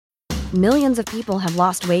Millions of people have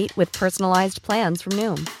lost weight with personalized plans from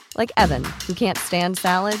Noom. Like Evan, who can't stand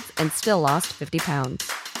salads and still lost 50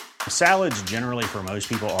 pounds. Salads generally for most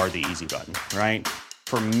people are the easy button, right?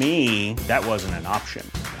 For me, that wasn't an option.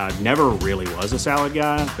 I never really was a salad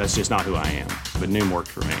guy. That's just not who I am. But Noom worked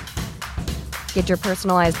for me. Get your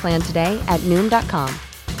personalized plan today at Noom.com.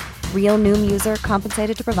 Real Noom user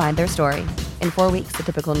compensated to provide their story. In 4 weeks, the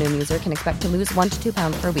typical Noom user can expect to lose 1 to 2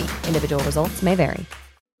 pounds per week. Individual results may vary.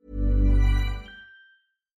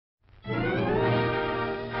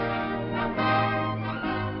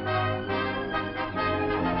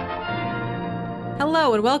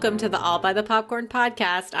 Hello and welcome to the All by the Popcorn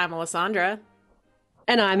podcast. I'm Alessandra.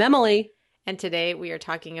 And I'm Emily. And today we are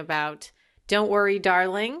talking about Don't Worry,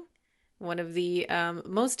 Darling, one of the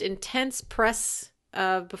most intense press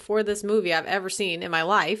before this movie I've ever seen in my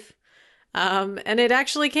life. And it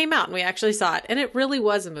actually came out and we actually saw it. And it really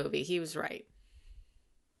was a movie. He was right.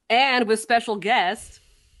 And with special guest,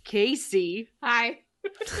 Casey. Hi.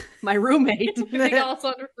 My roommate. I think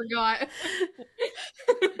Alessandra forgot.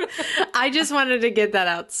 I just wanted to get that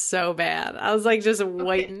out so bad. I was like just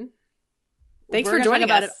waiting. Thanks for joining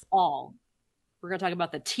about us. It all. We're going to talk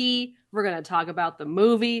about the tea. We're going to talk about the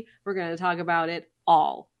movie. We're going to talk about it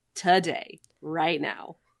all today, right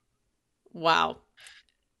now. Wow.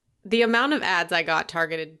 The amount of ads I got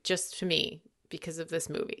targeted just to me because of this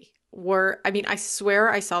movie I swear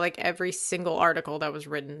I saw like every single article that was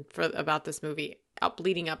written about this movie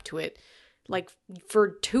leading up to it, like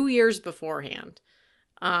for 2 years beforehand.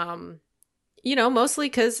 Mostly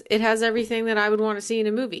because it has everything that I would want to see in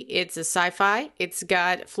a movie. It's a sci-fi. It's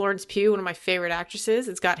got Florence Pugh, one of my favorite actresses.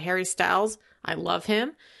 It's got Harry Styles. I love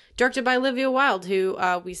him. Directed by Olivia Wilde, who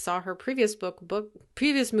we saw her previous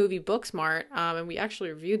movie, Booksmart, and we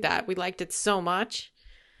actually reviewed that. We liked it so much.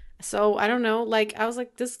 So I don't know, I was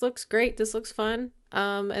like, this looks great. This looks fun.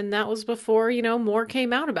 And that was before, more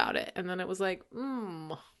came out about it. And then it was like,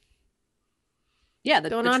 Yeah,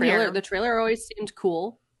 the trailer always seemed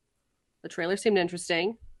cool. The trailer seemed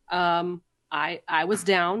interesting. I was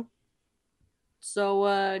down.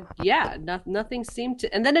 So nothing seemed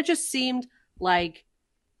to, and then it just seemed like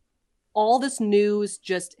all this news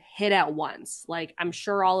just hit at once. Like, I'm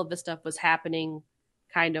sure all of this stuff was happening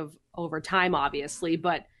kind of over time, obviously,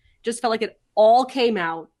 but just felt like it all came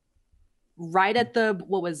out right at the,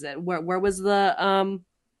 what was it? Where was the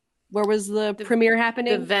premiere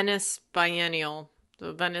happening? The Venice Biennial,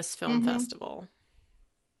 the Venice Film Festival.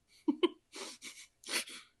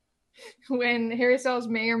 When Harry Styles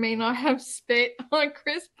may or may not have spit on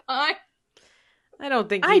Chris Pine. I don't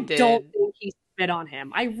think he did. I don't think he spit on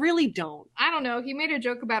him. I really don't. I don't know. He made a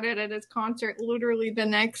joke about it at his concert literally the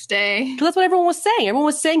next day. Because that's what everyone was saying. Everyone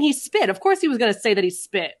was saying he spit. Of course he was going to say that he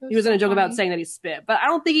spit. He was going to joke about saying that he spit. But I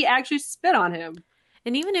don't think he actually spit on him.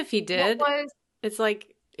 And even if he did, it's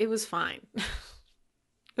like, it was fine. It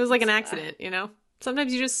was like an accident,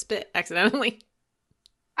 Sometimes you just spit accidentally.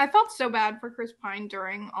 I felt so bad for Chris Pine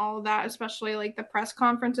during all of that, especially like the press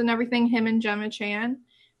conference and everything, him and Gemma Chan.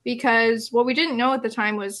 Because what we didn't know at the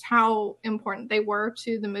time was how important they were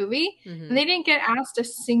to the movie. Mm-hmm. And they didn't get asked a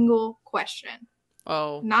single question.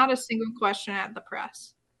 Oh. Not a single question at the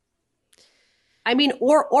press. I mean,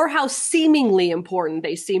 or how seemingly important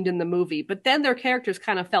they seemed in the movie. But then their characters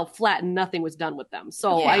kind of fell flat and nothing was done with them.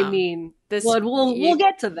 So, yeah. I mean, we'll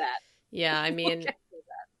get to that. Yeah, I mean,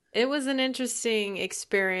 it was an interesting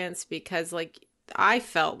experience because, I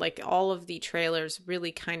felt like all of the trailers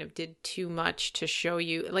really kind of did too much to show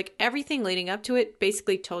you, everything leading up to it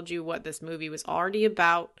basically told you what this movie was already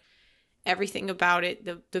about, everything about it,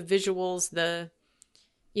 the visuals, there's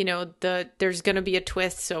going to be a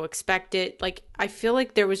twist, so expect it. I feel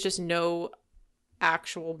like there was just no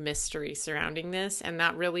actual mystery surrounding this, and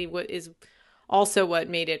that really is also what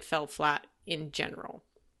made it fell flat in general.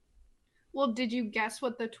 Well, did you guess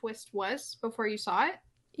what the twist was before you saw it?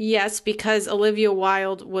 Yes, because Olivia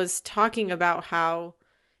Wilde was talking about how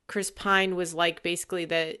Chris Pine was basically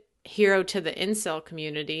the hero to the incel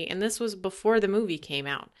community. And this was before the movie came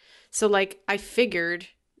out. So I figured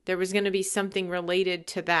there was going to be something related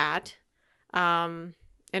to that. And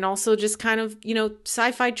also just kind of,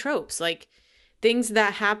 sci-fi tropes, things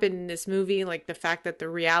that happen in this movie, like the fact that the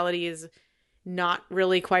reality is not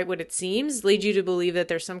really quite what it seems, lead you to believe that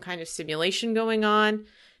there's some kind of simulation going on.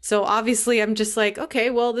 So obviously I'm just okay,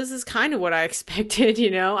 well, this is kind of what I expected,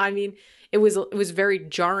 I mean, it was very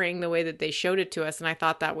jarring the way that they showed it to us. And I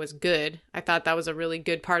thought that was good. I thought that was a really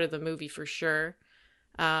good part of the movie for sure.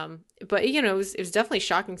 But it was definitely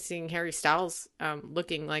shocking seeing Harry Styles,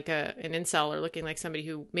 looking like an incel or looking like somebody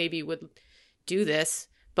who maybe would do this,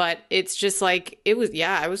 but it's just it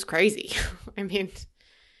was crazy. I mean,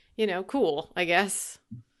 cool, I guess.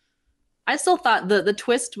 I still thought the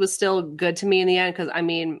twist was still good to me in the end because, I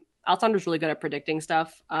mean, Alessandra's really good at predicting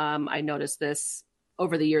stuff. I noticed this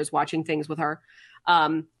over the years watching things with her.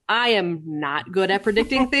 I am not good at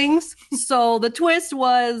predicting things, so the twist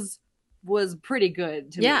was pretty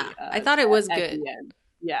good to me. I thought it was good.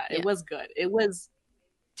 Yeah, it was good. It was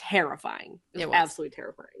terrifying. It was absolutely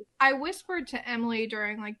terrifying. I whispered to Emily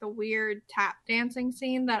during like the weird tap dancing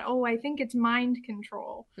scene that, I think it's mind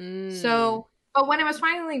control. So, but when it was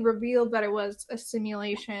finally revealed that it was a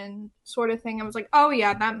simulation sort of thing, I was like, oh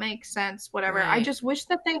yeah, that makes sense, whatever. Right. I just wish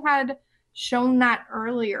that they had shown that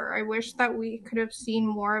earlier. I wish that we could have seen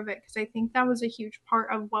more of it because I think that was a huge part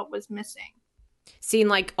of what was missing. Seeing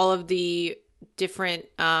like all of the different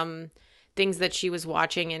things that she was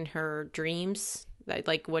watching in her dreams,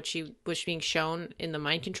 like what she was being shown in the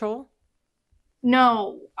mind control?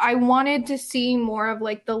 No, I wanted to see more of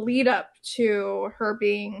like the lead up to her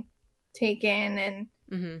being taken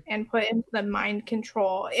and put into the mind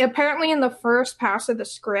control. Apparently in the first pass of the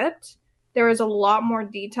script, there was a lot more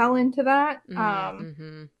detail into that.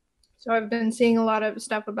 So I've been seeing a lot of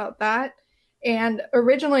stuff about that. And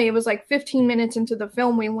originally it was like 15 minutes into the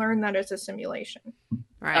film, we learned that it's a simulation.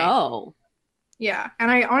 Right. Oh. Yeah. And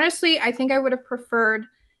I think I would have preferred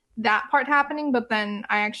that part happening, but then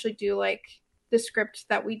I actually do like the script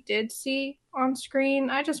that we did see on screen.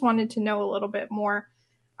 I just wanted to know a little bit more.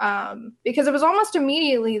 Because it was almost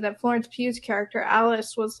immediately that Florence Pugh's character,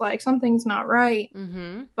 Alice, was like, something's not right.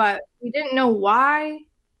 But we didn't know why.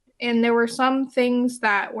 And there were some things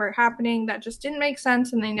that were happening that just didn't make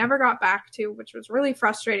sense and they never got back to, which was really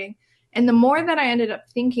frustrating. And the more that I ended up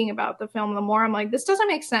thinking about the film, the more I'm like, this doesn't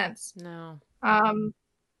make sense. No.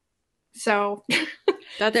 So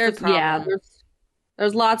that's the problem. Yeah,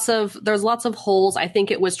 there's lots of holes. I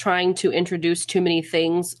think it was trying to introduce too many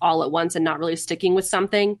things all at once and not really sticking with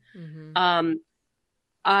something.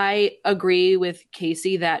 I agree with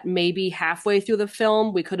Casey that maybe halfway through the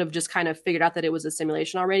film, we could have just kind of figured out that it was a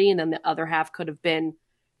simulation already. And then the other half could have been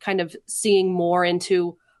kind of seeing more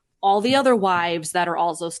into all the other wives that are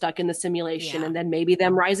also stuck in the simulation. And then maybe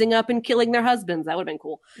them rising up and killing their husbands. That would have been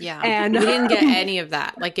cool. Yeah. And we didn't get any of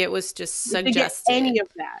that. Like it was just suggested. Get any of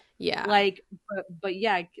that. Yeah. Like, but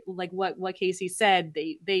yeah, like what Casey said,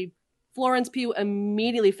 they Florence Pugh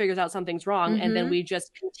immediately figures out something's wrong, and then we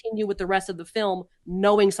just continue with the rest of the film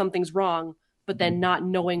knowing something's wrong, but then not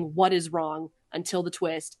knowing what is wrong until the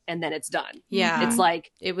twist, and then it's done. Yeah. It's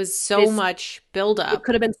like it was so much buildup. It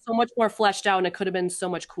could have been so much more fleshed out, and it could have been so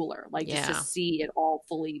much cooler, like just to see it all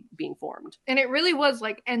fully being formed. And it really was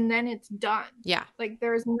like, and then it's done. Yeah. Like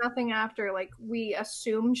there's nothing after. Like we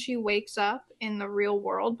assume she wakes up in the real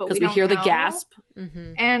world, but we hear know. The gasp.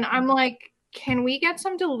 And I'm like, can we get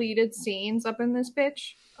some deleted scenes up in this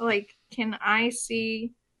bitch? Like, can I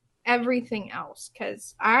see everything else?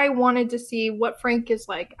 Because I wanted to see what Frank is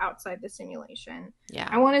like outside the simulation. Yeah.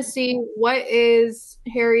 I want to see what is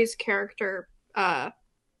Harry's character,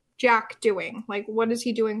 Jack, doing. Like, what is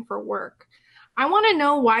he doing for work? I want to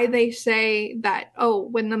know why they say that,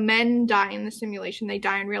 when the men die in the simulation, they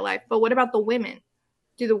die in real life. But what about the women?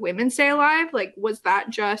 Do the women stay alive? Like, was that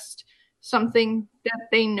just something that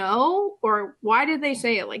they know, or why did they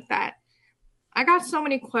say it like that? I got so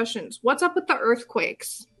many questions. What's up with the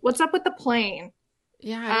earthquakes? What's up with the plane?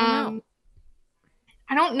 Yeah, I don't know.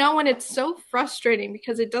 I don't know, and it's so frustrating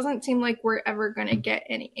because it doesn't seem like we're ever going to get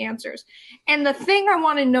any answers. And the thing I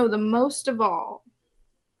want to know the most of all,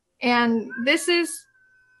 and this is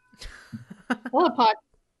Holopod,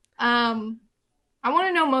 I want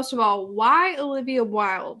to know most of all why Olivia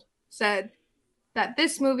Wilde said that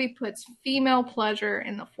this movie puts female pleasure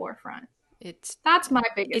in the forefront. That's my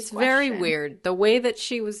biggest question. Very weird. The way that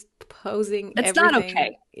she was posing It's everything. not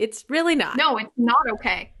okay. It's really not. No, it's not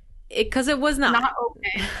okay. Because it was not. Not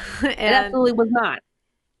okay. It absolutely was not.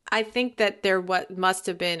 I think that there must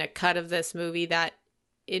have been a cut of this movie that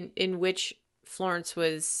in which Florence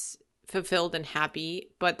was fulfilled and happy,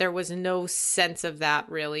 but there was no sense of that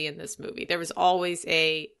really in this movie. There was always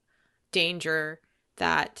a danger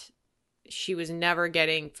that she was never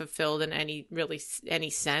getting fulfilled in any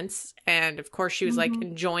sense. And of course she was like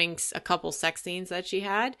enjoying a couple sex scenes that she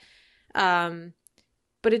had.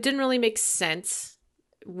 But it didn't really make sense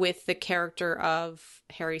with the character of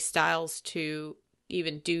Harry Styles to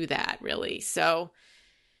even do that really. So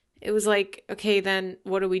it was like, okay, then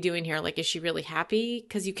what are we doing here? Like, is she really happy?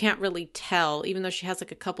 Because you can't really tell, even though she has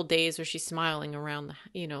like a couple days where she's smiling around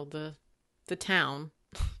the town.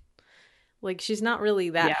 Like, she's not really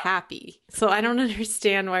that happy. So I don't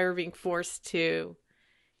understand why we're being forced to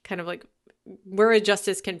kind of like, we're just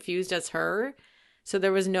as confused as her. So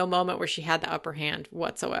there was no moment where she had the upper hand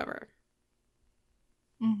whatsoever.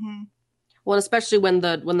 Mm-hmm. Well, especially when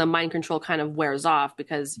the mind control kind of wears off,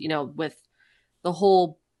 because, you know, with the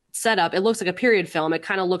whole setup, it looks like a period film. It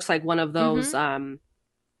kind of looks like one of those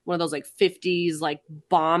like 50s like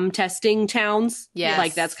bomb testing towns. Yes.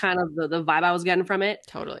 Like that's kind of the vibe I was getting from it.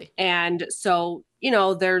 Totally. And so, you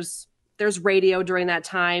know, there's radio during that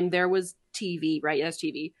time. There was TV, right? Yes,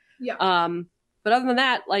 TV. Yeah. But other than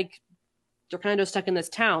that, like, they're kind of just stuck in this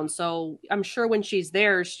town. So I'm sure when she's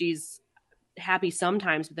there, she's happy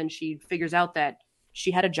sometimes, but then she figures out that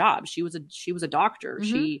she had a job. She was a doctor.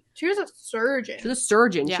 Mm-hmm. She was a surgeon. She was a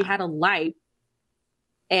surgeon. Yeah. She had a life.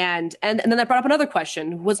 And then that brought up another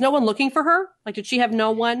question. Was no one looking for her? Like, did she have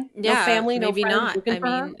no one? Yeah, no family? Maybe no friends not. I mean,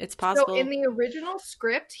 her? It's possible. So in the original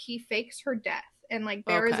script, he fakes her death. And like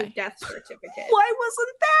there is a death certificate. Why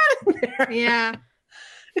wasn't that in there? Yeah.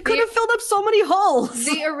 It could have filled up so many holes.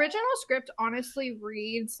 The original script honestly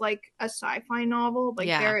reads like a sci-fi novel. Like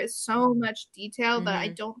there is so much detail that I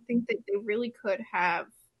don't think that they really could have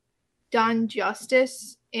done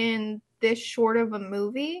justice in this short of a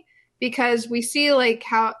movie, because we see like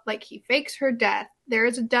how like he fakes her death. There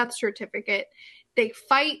is a death certificate. They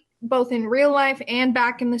fight both in real life and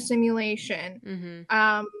back in the simulation.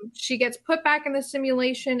 She gets put back in the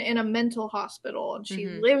simulation in a mental hospital, and she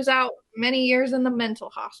lives out many years in the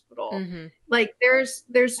mental hospital. Like there's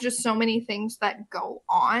just so many things that go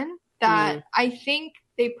on that I think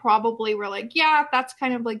they probably were like, yeah, that's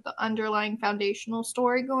kind of like the underlying foundational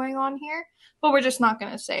story going on here, but we're just not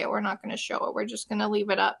going to say it. We're not going to show it. We're just going to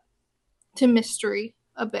leave it up to mystery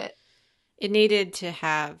a bit. It needed to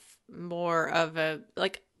have more of a,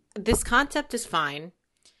 like, this concept is fine.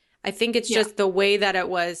 I think it's just the way that it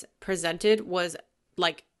was presented was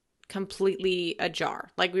like completely ajar.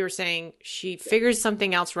 Like we were saying, she figures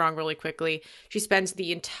something else wrong really quickly. She spends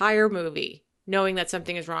the entire movie knowing that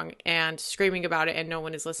something is wrong and screaming about it, and no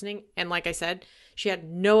one is listening. And like I said, she had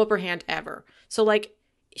no upper hand ever. So like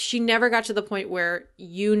she never got to the point where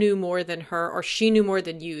you knew more than her, or she knew more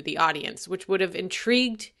than you, the audience, which would have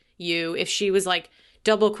intrigued you if she was like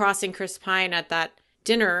double crossing Chris Pine at that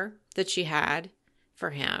dinner that she had for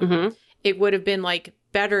him. It would have been like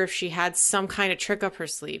better if she had some kind of trick up her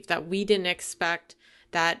sleeve that we didn't expect,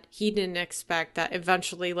 that he didn't expect, that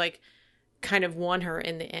eventually like kind of won her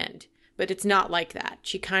in the end. But it's not like that.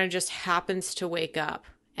 She kind of just happens to wake up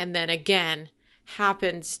and then again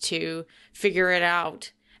happens to figure it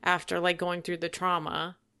out after like going through the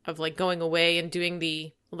trauma of like going away and doing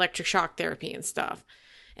the electric shock therapy and stuff.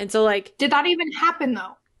 And so like, did that even happen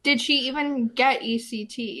though? Did she even get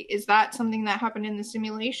ECT? Is that something that happened in the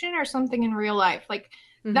simulation or something in real life? Like,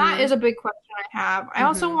 that is a big question I have. I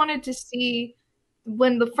also wanted to see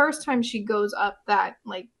when the first time she goes up that,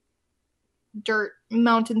 like, dirt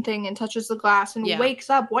mountain thing and touches the glass and wakes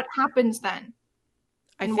up, what happens then?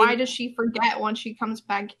 And why does she forget once she comes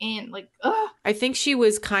back in? Like, ugh. I think she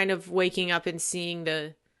was kind of waking up and seeing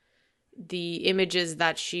the images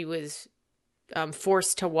that she was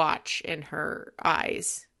forced to watch in her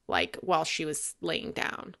eyes, like while she was laying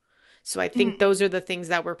down. So I think those are the things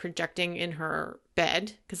that were projecting in her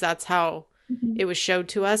bed, because that's how it was showed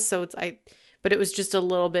to us. So but it was just a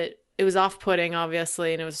little bit, it was off-putting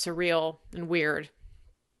obviously, and it was surreal and weird.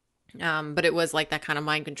 But it was like that kind of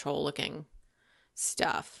mind control looking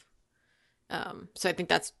stuff. So I think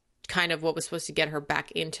that's kind of what was supposed to get her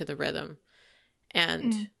back into the rhythm,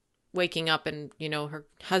 and waking up and, you know, her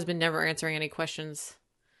husband never answering any questions.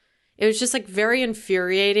 It was just like very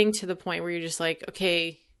infuriating to the point where you're just like,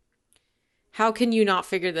 okay, how can you not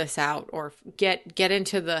figure this out or get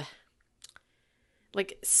into the,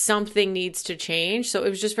 like, something needs to change. So it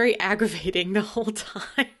was just very aggravating the whole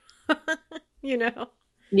time, you know?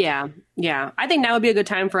 Yeah. Yeah. I think now would be a good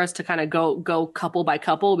time for us to kind of go couple by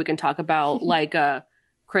couple. We can talk about like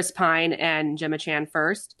Chris Pine and Gemma Chan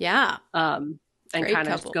first. Yeah. And kind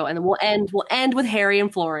of just go, and then we'll end with Harry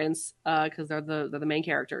and Florence, because they're the main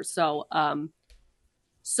characters. So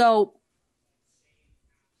so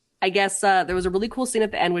I guess there was a really cool scene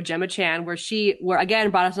at the end with Gemma Chan where again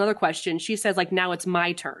brought us another question. She says like, now it's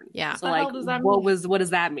my turn. Yeah. So like, what does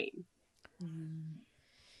that mean?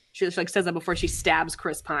 She just like says that before she stabs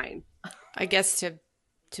Chris Pine. I guess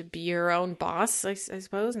to be your own boss, I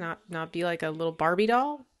suppose, not be like a little Barbie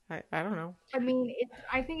doll. I don't know. I mean,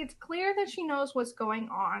 I think it's clear that she knows what's going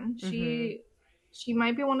on. She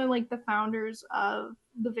might be one of like the founders of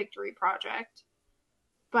the Victory Project,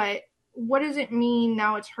 but what does it mean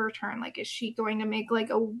now it's her turn? Like, is she going to make like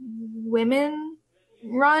a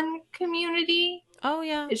women-run community? Oh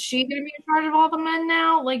yeah. Is she going to be in charge of all the men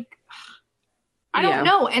now? Like, I don't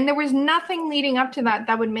know. And there was nothing leading up to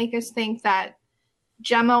that would make us think that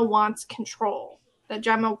Gemma wants control, that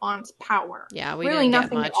Gemma wants power. Yeah, we really didn't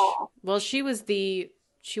nothing get much. at all. Well, she was the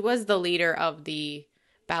leader of the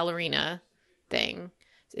ballerina thing,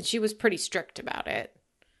 and she was pretty strict about it.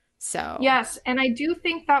 So yes, and I do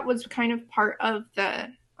think that was kind of part of the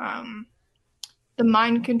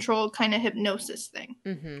mind control kind of hypnosis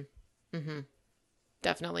thing.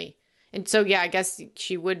 Definitely. And so yeah, I guess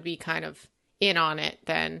she would be kind of in on it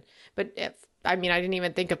then. But I didn't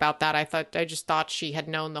even think about that. I just thought she had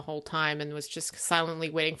known the whole time and was just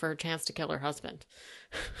silently waiting for her chance to kill her husband.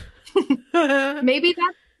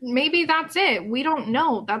 Maybe that's it. We don't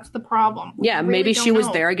know. That's the problem. Yeah, really maybe she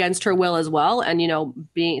was there against her will as well, and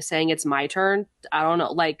saying it's my turn. I don't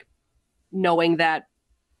know, like knowing that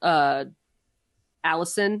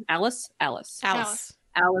Alice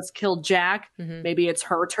killed Jack. Mm-hmm. Maybe it's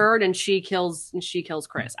her turn, and she kills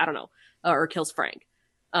Chris. I don't know, or kills Frank.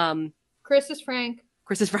 Chris is Frank.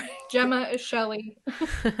 Gemma is Shelley.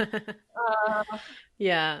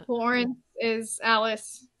 Yeah. Florence is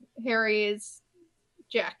Alice. Harry is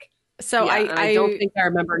Jack. So yeah, I don't think I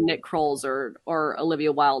remember Nick Kroll's or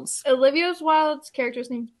Olivia Wilde's. Olivia Wilde's character's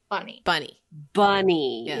name's Bunny.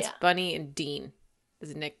 Yes, yeah. Bunny and Dean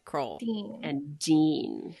is Nick Kroll. Dean.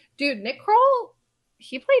 Dude, Nick Kroll,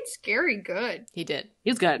 he played scary good. He did.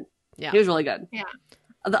 He was good. Yeah. He was really good. Yeah.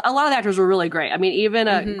 A lot of the actors were really great. I mean,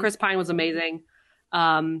 even Chris Pine was amazing.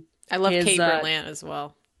 I love Kate Berlant as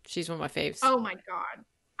well. She's one of my faves. Oh my God.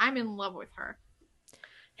 I'm in love with her.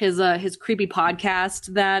 His creepy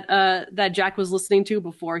podcast that Jack was listening to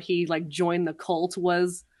before he joined the cult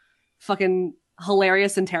was fucking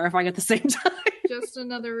hilarious and terrifying at the same time. Just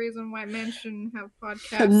another reason why men shouldn't have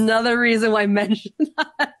podcasts. Another reason why men should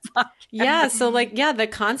not have podcasts. Yeah, so the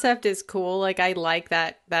concept is cool. I like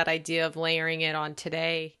that idea of layering it on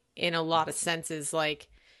today in a lot of senses.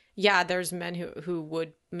 Yeah, there's men who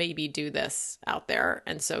would maybe do this out there,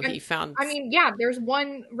 and so he found. There's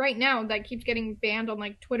one right now that keeps getting banned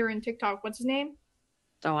on Twitter and TikTok. What's his name?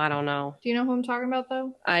 Oh, I don't know. Do you know who I'm talking about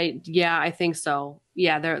though? I think so.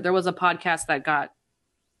 Yeah, there was a podcast that got.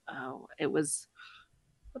 Oh, it was.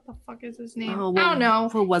 What the fuck is his name? Oh, I don't know.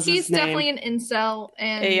 What was his name? He's definitely an incel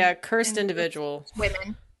and a cursed individual.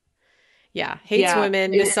 Women. Yeah, hates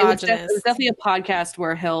women, misogynist. It was definitely a podcast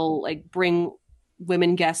where he'll bring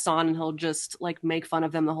women guests on and he'll just make fun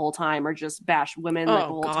of them the whole time or just bash women the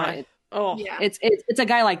whole time. Oh, yeah. It's a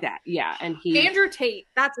guy like that. Yeah. And Andrew Tate,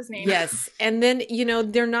 that's his name. Yes. And then,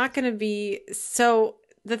 they're not going to be. So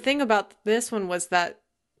the thing about this one was that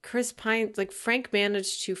Chris Pine, Frank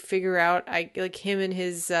managed to figure out, him and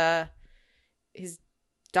his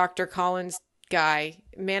Dr. Collins guy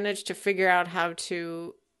managed to figure out how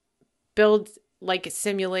to build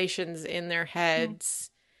simulations in their heads.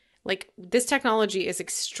 This technology is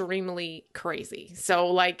extremely crazy.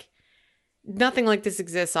 So nothing like this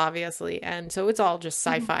exists, obviously. And so it's all just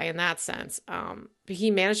sci-fi in that sense. But he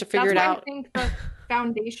managed to figure it out. I think the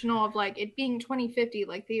foundational of it being 2050,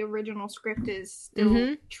 the original script is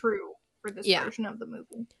still true for this version of the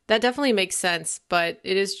movie. That definitely makes sense, but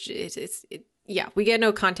it is, we get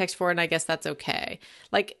no context for it, and I guess that's okay.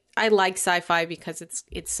 I like sci-fi because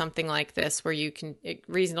it's something like this where you can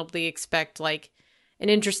reasonably expect an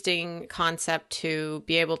interesting concept to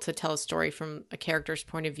be able to tell a story from a character's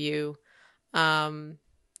point of view.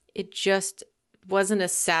 It just wasn't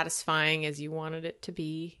as satisfying as you wanted it to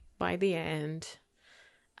be by the end.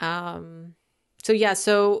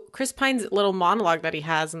 So Chris Pine's little monologue that he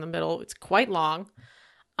has in the middle, it's quite long.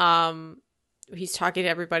 He's talking to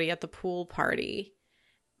everybody at the pool party.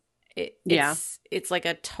 It's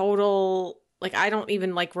a total, I don't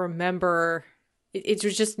even remember. It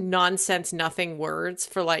was just nonsense, nothing words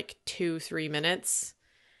for 2-3 minutes.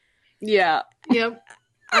 Yeah. Yep.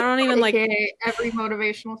 I don't even every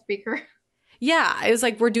motivational speaker. Yeah. It was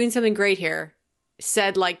we're doing something great here.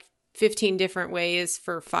 Said 15 different ways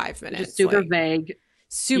for 5 minutes. Just super vague.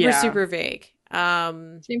 Super vague.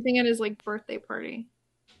 Same thing at his birthday party.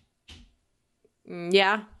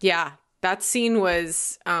 Yeah. That scene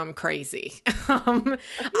was crazy.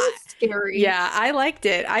 Scary. Yeah, I liked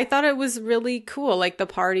it. I thought it was really cool. The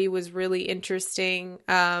party was really interesting.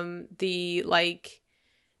 The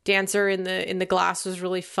dancer in the glass was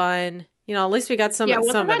really fun. At least we got some of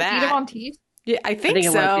that. Von Teese? Yeah, I think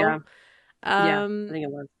so. Was, yeah. I think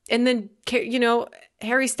it was. And then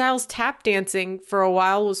Harry Styles tap dancing for a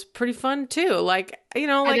while was pretty fun too. I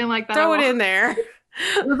didn't like that throw it in there.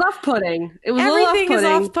 It was off-putting. Everything is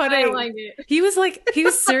off-putting. I like it. He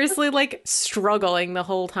was seriously struggling the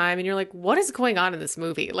whole time, and you're what is going on in this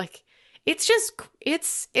movie? It's just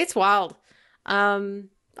it's wild. I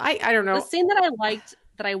don't know. The scene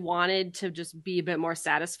that that I wanted to just be a bit more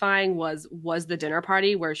satisfying was the dinner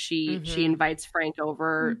party where she invites Frank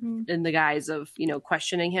over in the guise of, you know,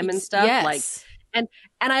 questioning him and stuff. Yes. Like, and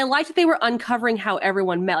I liked that they were uncovering how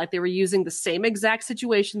everyone met. Like they were using the same exact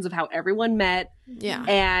situations of how everyone met. Yeah.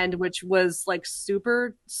 And which was like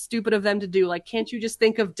super stupid of them to do. Like, can't you just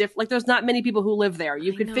think of like there's not many people who live there.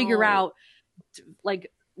 You could figure out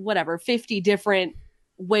like whatever, 50 different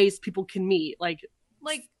ways people can meet. Like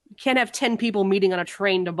you can't have 10 people meeting on a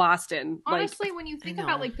train to Boston. Honestly, when you think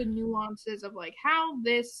about like the nuances of like how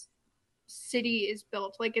this city is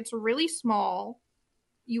built, like it's really small.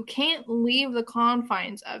 You can't leave the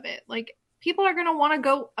confines of it. Like people are gonna want to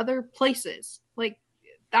go other places. Like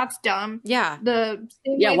that's dumb. Yeah.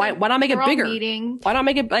 Why not make it bigger? Why not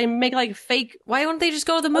make like fake? Why don't they just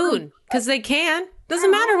go to the moon? Because they can.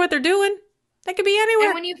 Doesn't matter what they're doing. They could be anywhere.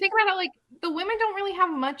 And when you think about it, like the women don't really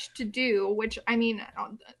have much to do. Which I mean,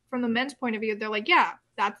 from the men's point of view, they're like, yeah,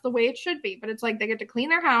 that's the way it should be. But it's like they get to clean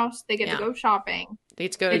their house, they get to go shopping, they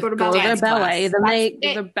get to go to their ballet, then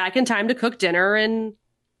they're back in time to cook dinner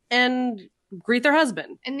and greet their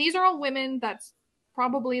husband. And these are all women that's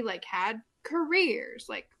probably like had careers.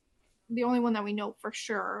 Like the only one that we know for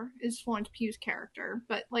sure is Florence Pugh's character,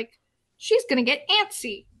 but like she's gonna get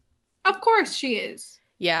antsy. Of course she is.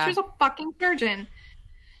 Yeah, she's a fucking surgeon.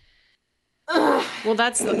 Well,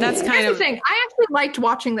 that's kind of the thing. I actually liked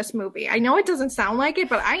watching this movie. I know it doesn't sound like it,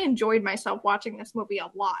 but I enjoyed myself watching this movie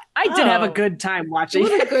a lot. I did have a good time watching.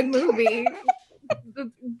 It was a good movie.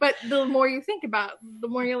 But the more you think about it, the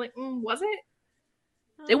more you're like, was it?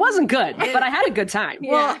 It wasn't good, but I had a good time.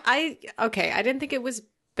 Yeah. Well, I didn't think it was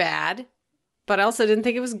bad, but I also didn't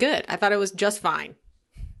think it was good. I thought it was just fine.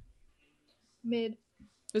 Mid.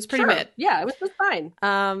 It was pretty mid. Yeah, it was just fine.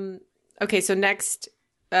 Okay, so next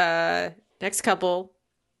couple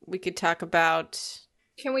we could talk about.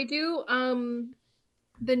 Can we do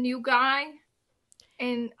the new guy?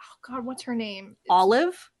 And oh god, what's her name?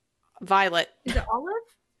 Olive? Violet. Is it Olive?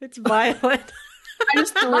 It's Violet. I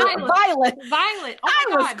just Violet. Violet. Oh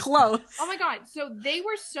my god. I was close. Oh my god. So they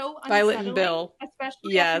were so unsettling, Violet and Bill.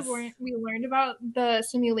 Especially after we learned about the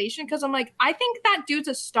simulation. Because I'm like, I think that dude's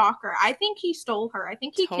a stalker. I think he stole her. I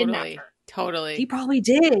think he kidnapped her. Totally. He probably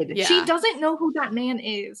did. Yeah. She doesn't know who that man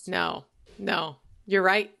is. No. You're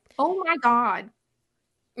right. Oh my god.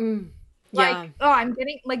 Yeah. I'm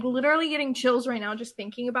getting literally getting chills right now just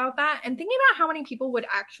thinking about that and thinking about how many people would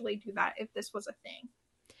actually do that if this was a thing.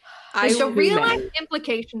 The real life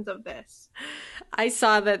implications of this. I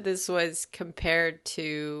saw that this was compared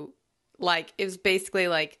to it was basically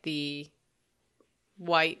like the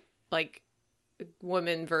white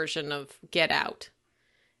woman version of Get Out.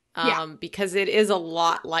 Because it is a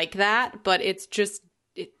lot like that, but it's just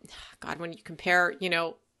God, when you compare,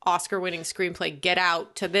 Oscar-winning screenplay Get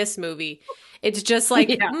Out to this movie, it's just like,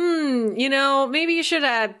 maybe you should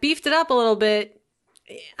have beefed it up a little bit.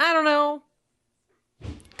 I don't know.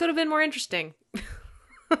 Could have been more interesting.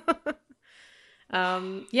 But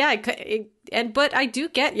I do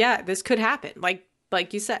get, this could happen. Like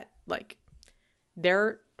you said,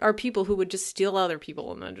 there are people who would just steal other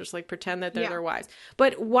people and then just pretend that they're their wives.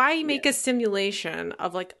 But why make a simulation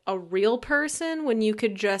of a real person when you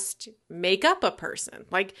could just make up a person?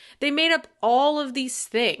 They made up all of these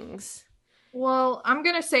things. Well, I'm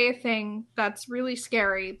going to say a thing that's really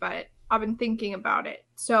scary, but I've been thinking about it.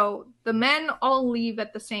 So the men all leave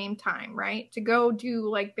at the same time, right? To go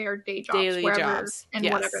do their day jobs, daily wherever, jobs. and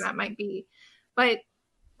whatever that might be. But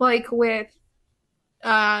with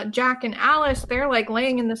Jack and Alice, they're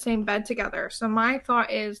laying in the same bed together. So my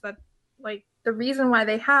thought is that the reason why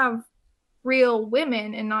they have real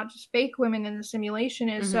women and not just fake women in the simulation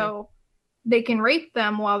is so they can rape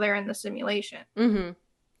them while they're in the simulation. Mm-hmm.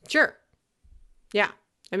 Sure. Yeah.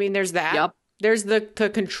 I mean, there's that. Yep. There's the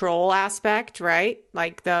control aspect, right?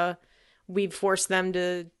 We've forced them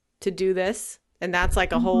to do this, and that's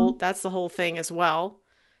a whole, that's the whole thing as well.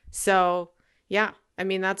 So yeah, I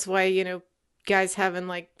mean, that's why, guys having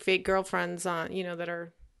fake girlfriends on, that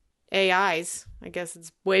are AIs, I guess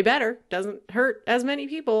it's way better. Doesn't hurt as many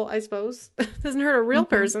people, I suppose. Doesn't hurt a real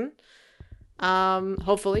person.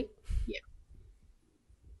 Hopefully.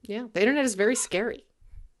 Yeah. The internet is very scary.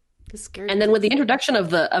 It's scary. And then with the introduction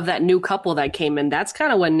of that new couple that came in, that's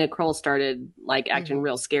kind of when Nick Kroll started acting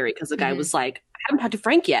real scary, because the guy was like, I haven't talked to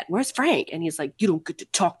Frank yet. Where's Frank? And he's like, you don't get to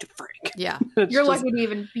talk to Frank. Yeah. You're lucky to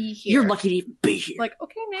even be here. You're lucky to even be here.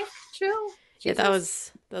 Okay, Nick, chill. Yeah, that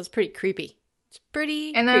was pretty creepy. It's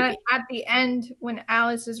pretty And then creepy. at the end, when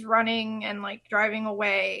Alice is running and driving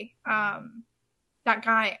away, that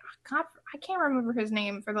guy, God, I can't remember his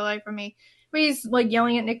name for the life of me. But he's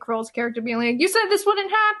yelling at Nick Kroll's character, being like, "You said this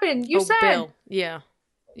wouldn't happen. You said." Bill. Yeah.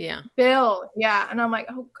 Yeah. Bill. Yeah. And I'm like,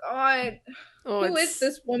 oh God, Oh, who is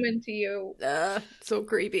this woman to you? So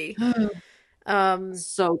creepy.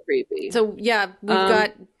 So creepy. So yeah, we've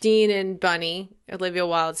got Dean and Bunny, Olivia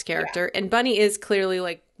Wilde's character, and Bunny is clearly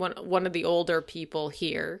like one of the older people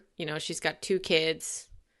here. You know, she's got 2 kids.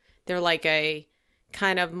 They're like a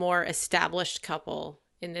kind of more established couple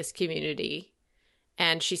in this community,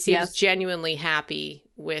 and she seems genuinely happy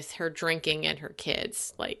with her drinking and her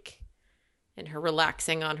kids, like, and her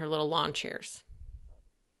relaxing on her little lawn chairs.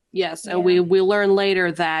 Yes, and we learn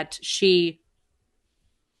later that she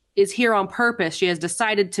is here on purpose. She has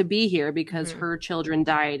decided to be here because her children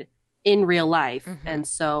died in real life. And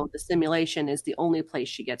so the simulation is the only place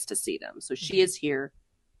she gets to see them. So she is here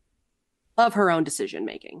of her own decision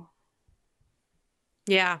making.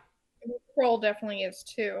 Yeah. Kroll definitely is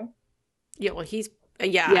too. Yeah, well, he's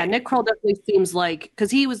Nick Kroll definitely seems like,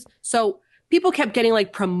 because he was, so people kept getting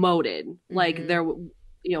like promoted. Like there, you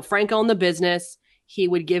know, Frank owned the business. He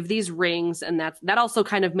would give these rings, and that also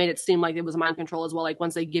kind of made it seem like it was mind control as well. Like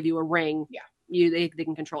once they give you a ring, they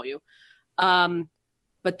can control you.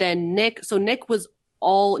 But then Nick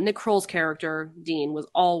Kroll's character, Dean, was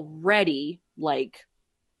already like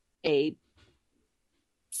a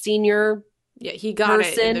senior he got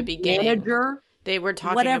it in the beginning. Manager, they were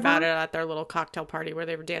talking about it at their little cocktail party where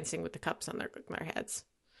they were dancing with the cups on their heads,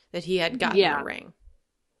 that he had gotten a ring.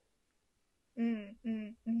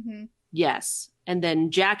 Yes. And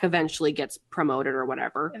then Jack eventually gets promoted or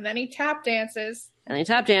whatever. And then he tap dances.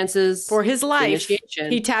 For his life.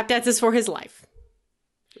 He tap dances for his life.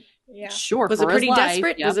 Yeah. Sure. Was it pretty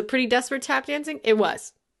desperate? Yep. Was it pretty desperate tap dancing? It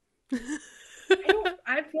was.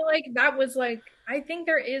 I feel like that was like, I think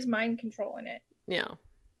there is mind control in it. Yeah.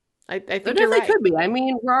 I think there definitely could be. I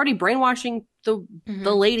mean, we're already brainwashing the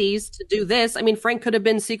ladies to do this. I mean, Frank could have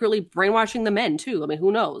been secretly brainwashing the men too. I mean,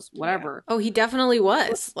 who knows? Whatever. Yeah. Oh, he definitely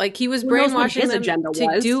was. Like he was brainwashing them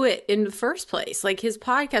to do it in the first place. Like his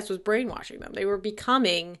podcast was brainwashing them. They were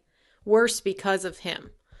becoming worse because of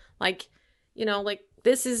him. Like, you know, like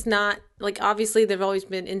this is not like, obviously there've always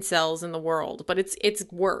been incels in the world, but it's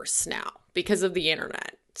worse now because of the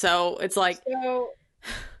internet. So it's like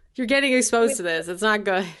you're getting exposed to this. It's not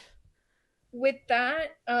good. With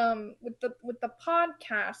that, with the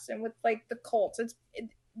podcasts and with like the cults,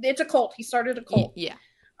 it's a cult. He started a cult. Yeah.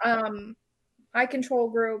 I control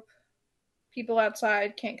group. People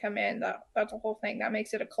outside can't come in. That's a whole thing. That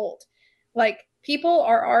makes it a cult. Like people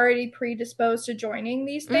are already predisposed to joining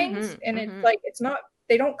these things, and it's like it's not.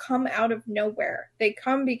 They don't come out of nowhere. They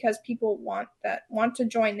come because people want to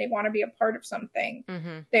join. They want to be a part of something.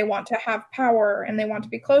 They want to have power, and they want to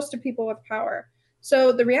be close to people with power.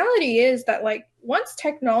 So the reality is that like once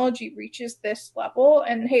technology reaches this level,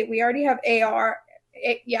 and hey, we already have AR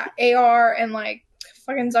and like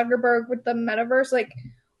fucking Zuckerberg with the metaverse, like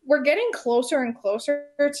we're getting closer and closer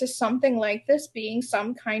to something like this being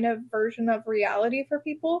some kind of version of reality for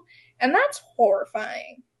people. And that's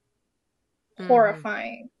horrifying.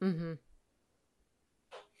 Horrifying.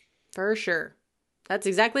 For sure. That's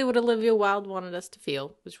exactly what Olivia Wilde wanted us to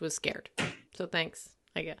feel, which was scared. So thanks,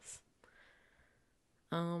 I guess.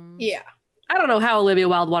 Yeah. I don't know how Olivia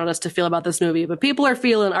Wilde wanted us to feel about this movie, but people are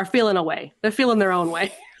feeling a way. They're feeling their own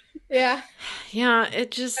way. Yeah. Yeah,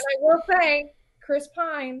 it just... And I will say, Chris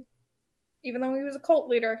Pine, even though he was a cult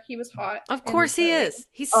leader, he was hot. Of course he is.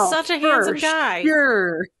 He's such a handsome guy.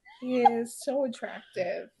 Sure. He is so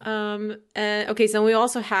attractive. Okay, so we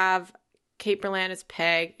also have Kate Berlant as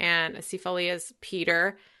Peg and Asif as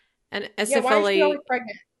Peter. And Asif why is she always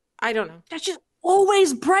pregnant? I don't know. That's just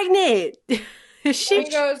always pregnant. She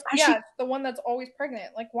goes, it's the one that's always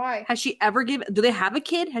pregnant. Like, why? Has she ever given? Do they have a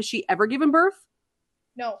kid? Has she ever given birth?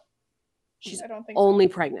 No, she's I don't think only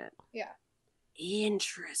so. Pregnant. Yeah.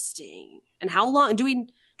 Interesting. And how long? Do we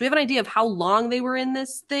have an idea of how long they were in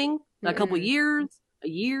this thing? A couple years, a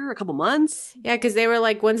year, a couple months? Yeah, because they were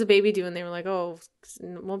like, "When's the baby due?" And they were like, "Oh,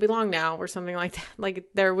 it won't be long now," or something like that. Like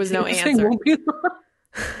there was no answer.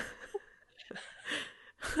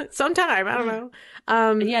 Sometime, I don't know.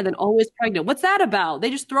 Yeah, then always pregnant. What's that about? They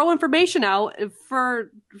just throw information out for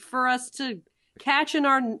us to catch in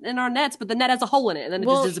our nets, but the net has a hole in it, and then it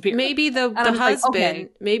just disappears. Maybe the husband,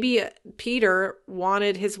 maybe Peter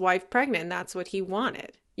wanted his wife pregnant, and that's what he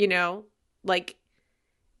wanted. You know, like,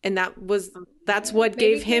 and that's what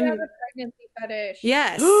gave him a pregnancy fetish.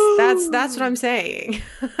 Yes, that's what I'm saying.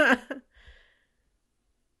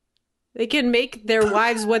 They can make their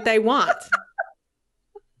wives what they want.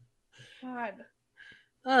 God.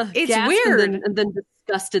 It's weird. And then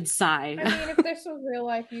disgusted sigh. I mean, if this was real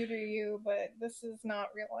life, you do you, but this is not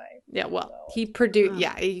real life. Yeah, well, he produced,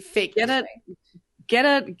 he faked Get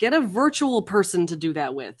get a virtual person to do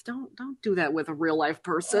that with. Don't do that with a real life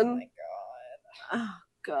person. Oh my god. Oh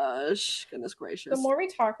gosh, goodness gracious. The more we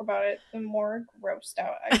talk about it, the more grossed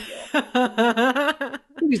out I feel.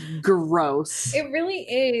 It's gross. It really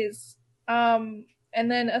is. And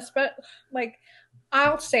then like,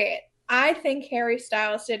 I'll say it. I think Harry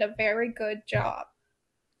Styles did a very good job.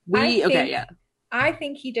 I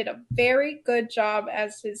think he did a very good job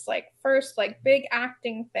as his like first like big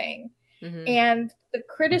acting thing. Mm-hmm. And the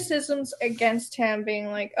criticisms against him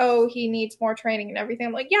being like, oh, he needs more training and everything.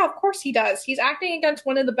 I'm like, yeah, of course he does. He's acting against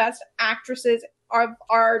one of the best actresses of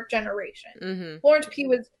our generation. Mm-hmm. Florence Pugh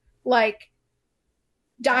was like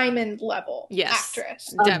diamond level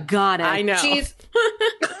actress. Got it. I know. She's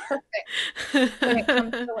perfect when it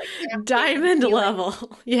comes to like diamond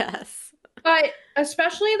level. Yes. But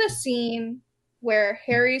especially the scene where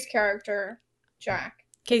Harry's character, Jack,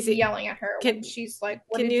 Casey, yelling at her when she's like,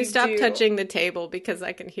 what can you stop touching the table because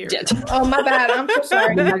I can hear it? Oh, my bad. I'm so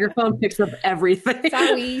sorry. The microphone picks up everything.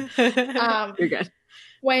 Sorry. You're good.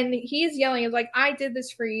 When he's yelling, it's like, I did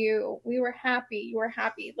this for you. We were happy. You were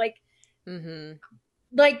happy. Like,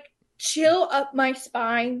 like, chill up my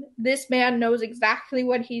spine. This man knows exactly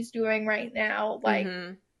what he's doing right now. Like,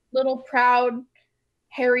 little proud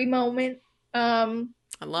Harry moment.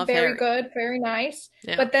 I love very Harry. Good, very nice.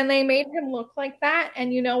 Yeah. But then they made him look like that,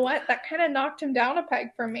 and you know what? That kind of knocked him down a peg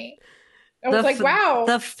for me. I was like, wow.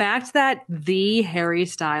 The fact that the Harry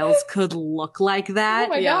Styles could look like that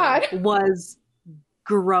God. was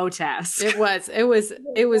grotesque. It was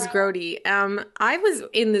grody. I was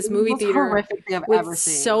in this movie theater with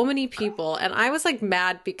so many people, and I was like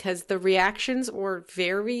mad because the reactions were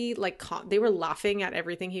very like they were laughing at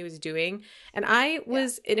everything he was doing, and and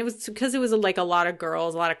it was because it was like a lot of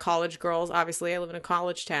girls, a lot of college girls. Obviously, I live in a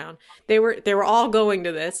college town. They were all going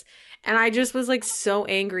to this, and I just was like so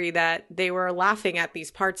angry that they were laughing at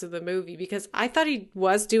these parts of the movie because I thought he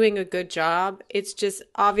was doing a good job. It's just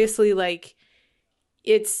obviously like.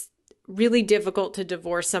 It's really difficult to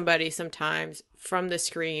divorce somebody sometimes from the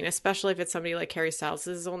screen, especially if it's somebody like Harry Styles.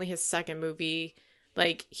 This is only his second movie.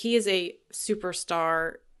 Like, he is a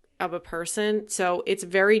superstar of a person. So it's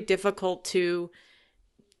very difficult to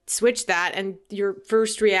switch that. And your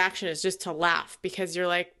first reaction is just to laugh because you're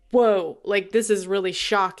like, whoa, like, this is really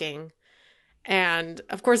shocking. And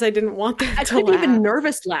of course I didn't want that I couldn't even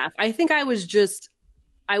nervous laugh. I think I was just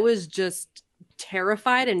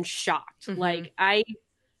terrified and shocked. Like I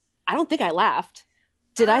don't think I laughed.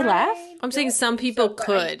 Did I laugh? I'm saying some people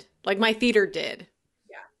could. Like my theater did.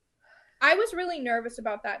 Yeah. I was really nervous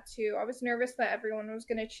about that too. I was nervous that everyone was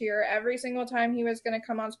going to cheer every single time he was going to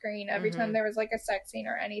come on screen, every time there was like a sex scene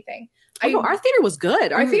or anything. Our theater was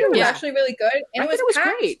good. Our theater was actually really good. And it was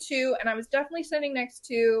packed great too. And I was definitely sitting next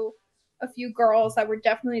to a few girls that were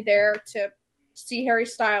definitely there to see Harry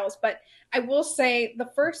Styles. But I will say the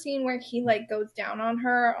first scene where he like goes down on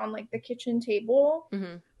her on like the kitchen table,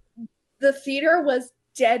 the theater was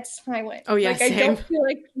dead silent. Oh yeah, like same. I don't feel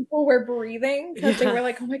like people were breathing because they were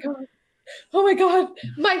like, oh my god,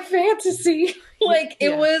 my fantasy. Like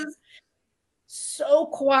it was so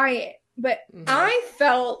quiet. But I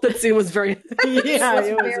felt that scene was very it was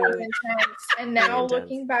very intense. And now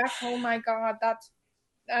looking back, oh my god, that's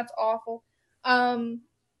awful.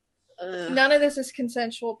 None of this is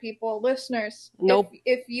consensual, people. Listeners, nope.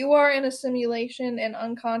 If you are in a simulation and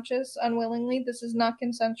unconscious, unwillingly, this is not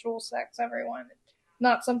consensual sex, everyone.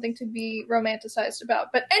 Not something to be romanticized about.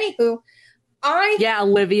 But anywho,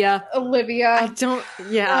 Olivia.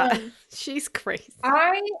 She's crazy.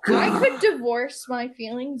 I could divorce my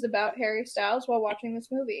feelings about Harry Styles while watching this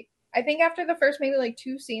movie. I think after the first maybe like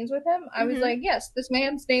 2 scenes with him, I was like, yes, this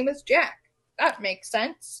man's name is Jack. That makes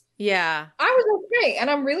sense. Yeah. I was okay.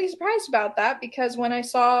 And I'm really surprised about that because when I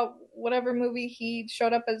saw whatever movie he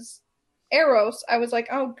showed up as Eros, I was like,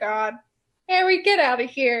 oh God, Harry, get out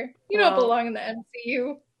of here. You don't belong in the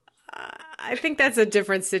MCU. I think that's a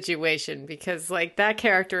different situation because like that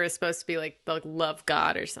character is supposed to be like the love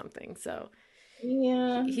god or something. So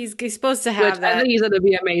yeah, he's supposed to have that. I think he's going to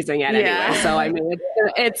be amazing at anyway. So I mean,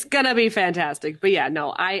 it's going to be fantastic. But yeah,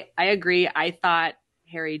 no, I agree. I thought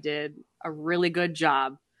Harry did a really good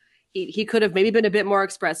job. He could have maybe been a bit more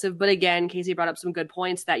expressive, but again, Casey brought up some good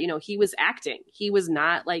points that, you know, he was acting. He was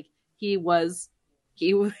not like he was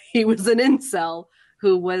an incel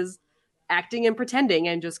who was acting and pretending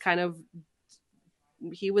and just kind of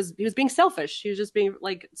he was being selfish. He was just being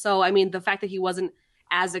like, so I mean, the fact that he wasn't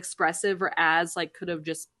as expressive or as like could have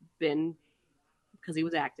just been because he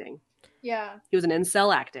was acting. Yeah. He was an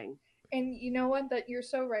incel acting. And you know what? That you're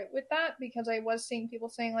so right with that, because I was seeing people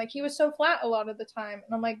saying like he was so flat a lot of the time,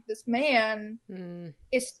 and I'm like, this man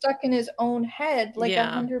is stuck in his own head like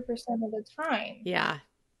 100% of the time. Yeah,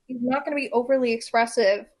 he's not going to be overly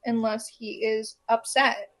expressive unless he is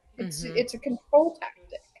upset. It's a control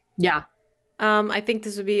tactic. Yeah. I think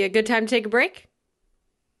this would be a good time to take a break.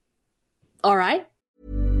 All right.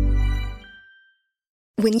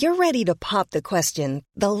 When you're ready to pop the question,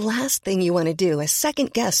 the last thing you want to do is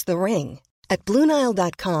second-guess the ring. At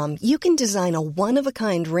BlueNile.com, you can design a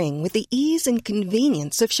one-of-a-kind ring with the ease and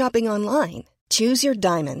convenience of shopping online. Choose your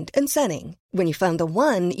diamond and setting. When you find the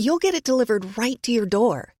one, you'll get it delivered right to your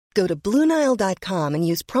door. Go to BlueNile.com and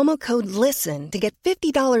use promo code LISTEN to get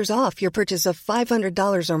 $50 off your purchase of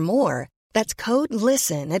 $500 or more. That's code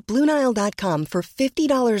LISTEN at BlueNile.com for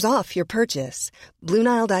 $50 off your purchase.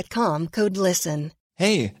 BlueNile.com, code LISTEN.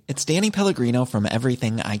 Hey, it's Danny Pellegrino from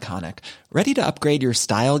Everything Iconic. Ready to upgrade your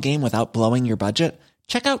style game without blowing your budget?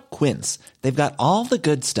 Check out Quince. They've got all the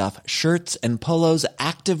good stuff, shirts and polos,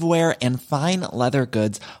 activewear, and fine leather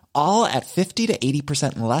goods, all at 50 to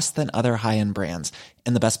 80% less than other high-end brands.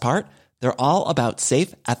 And the best part? They're all about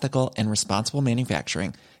safe, ethical, and responsible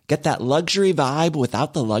manufacturing. Get that luxury vibe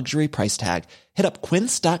without the luxury price tag. Hit up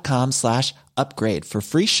quince.com/upgrade for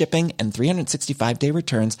free shipping and 365-day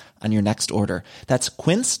returns on your next order. That's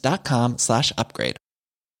quince.com/upgrade.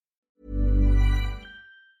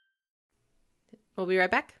 We'll be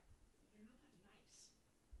right back.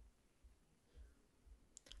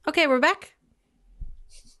 Okay, we're back.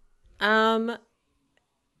 I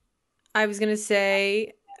was going to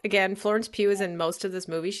say, again, Florence Pugh is in most of this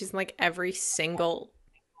movie. She's in like every single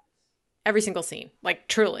scene, like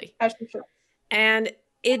truly. And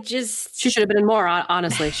it just... She should have been in more,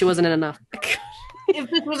 honestly. She wasn't in enough. If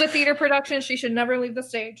this was a theater production, she should never leave the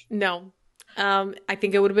stage. No. I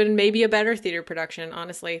think it would have been maybe a better theater production,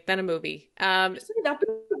 honestly, than a movie. That would be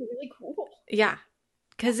really cool. Yeah.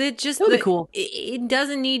 Because it just... That would be cool. It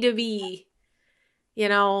doesn't need to be, you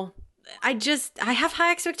know... I have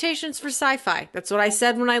high expectations for sci-fi. That's what I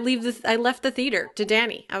said when I left the theater to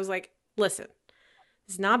Danny. I was like, listen,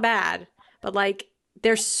 it's not bad, but like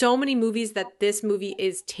there's so many movies that this movie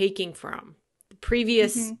is taking from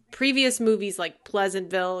previous movies like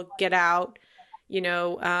Pleasantville, Get Out, you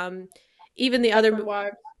know, even the other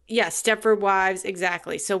Wives. Yeah, Stepford Wives,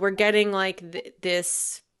 exactly. So we're getting like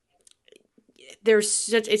this.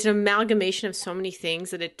 It's an amalgamation of so many things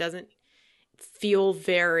that it doesn't feel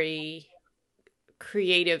very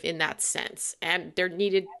creative in that sense, and there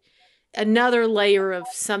needed another layer of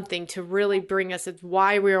something to really bring us at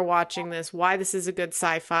why we are watching this, why this is a good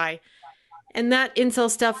sci-fi. And that incel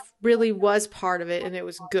stuff really was part of it, and it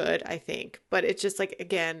was good, I think. But it's just like,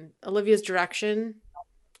 again, Olivia's direction,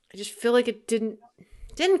 I just feel like it didn't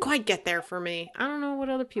quite get there for me. I don't know what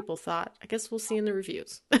other people thought. I guess we'll see in the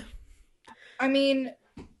reviews. I mean,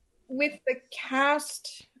 with the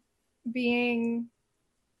cast being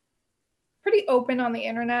pretty open on the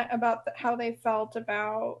internet about how they felt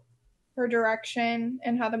about her direction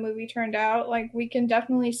and how the movie turned out, like we can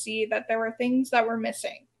definitely see that there were things that were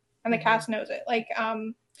missing, and the cast knows it. Like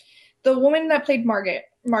the woman that played Margaret,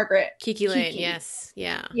 Kiki Lane, yes,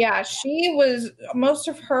 yeah, she was, most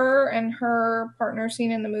of her and her partner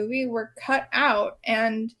scene in the movie were cut out,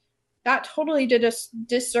 and that totally did a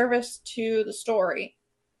disservice to the story,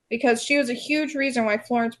 because she was a huge reason why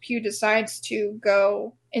Florence Pugh decides to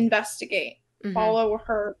go investigate, follow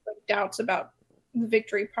her doubts about the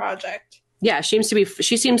Victory Project. Yeah, she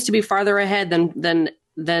seems to be farther ahead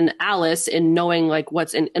than Alice in knowing like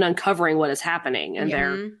what's in and uncovering what is happening, and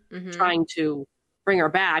they're trying to bring her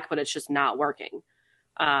back, but it's just not working.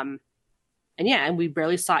 And we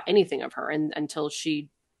barely saw anything of her until she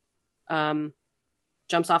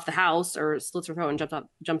jumps off the house, or slits her throat and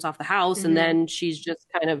jumps off the house, and then she's just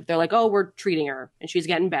kind of, they're like, oh, we're treating her, and she's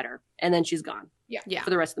getting better, and then she's gone. Yeah. For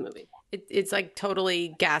the rest of the movie. It's like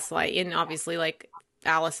totally gaslight, and obviously like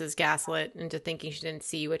Alice is gaslit into thinking she didn't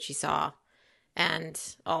see what she saw and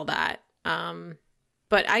all that.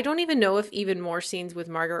 But I don't even know if even more scenes with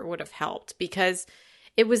Margaret would have helped, because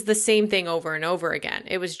it was the same thing over and over again.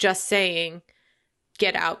 It was just saying,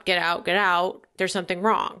 get out, get out, get out. There's something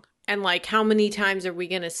wrong. And like, how many times are we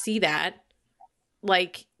going to see that,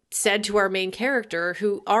 like, said to our main character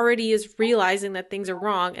who already is realizing that things are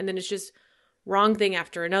wrong, and then it's just wrong thing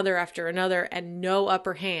after another, and no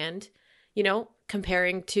upper hand, you know,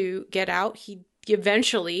 comparing to Get Out, he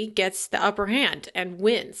eventually gets the upper hand and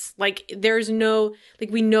wins. Like, there's no,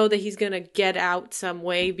 like, we know that he's going to get out some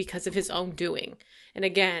way because of his own doing. And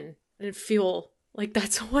again, I didn't feel like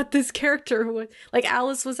that's what this character was, like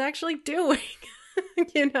Alice was actually doing,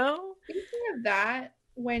 you know? Speaking of that,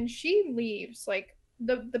 when she leaves, like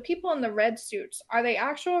the people in the red suits, are they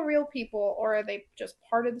actual real people or are they just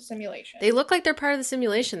part of the simulation? They look like they're part of the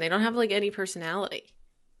simulation. They don't have like any personality.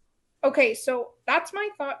 Okay, so that's my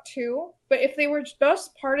thought too. But if they were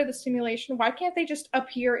just part of the simulation, why can't they just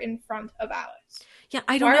appear in front of Alice? Yeah,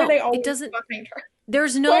 I don't know. Why are they always it doesn't behind her?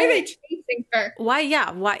 There's no Why are they chasing her? Why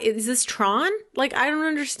why is this Tron? Like, I don't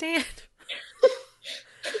understand. I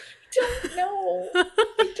don't know.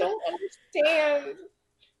 I don't understand.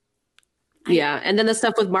 Yeah, and then the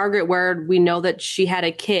stuff with Margaret where we know that she had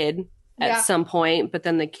a kid at some point, but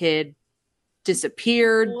then the kid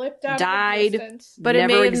disappeared, died. But it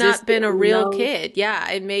may have not been a real kid. Yeah,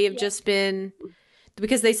 it may have just been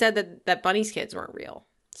because they said that Bunny's kids weren't real.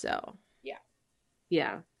 So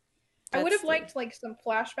yeah. I would have liked like some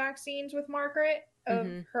flashback scenes with Margaret of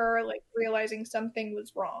her like realizing something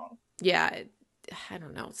was wrong. Yeah, I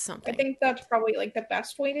don't know, something. I think that's probably like the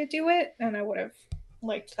best way to do it, and I would have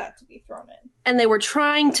liked that to be thrown in. And they were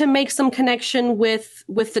trying to make some connection with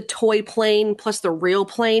the toy plane plus the real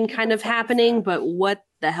plane kind of happening, but what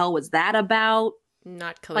the hell was that about?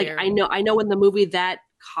 Not clear. Like I know in the movie that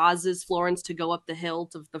causes Florence to go up the hill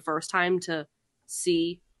to the first time to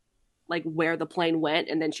see like where the plane went,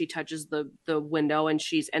 and then she touches the window and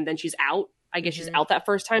then she's out. I guess she's out that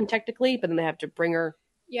first time technically, but then they have to bring her.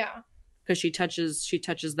 Yeah. Because she touches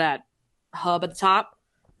that hub at the top.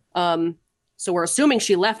 So we're assuming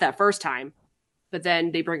she left that first time, but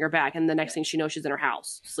then they bring her back, and the next thing she knows, she's in her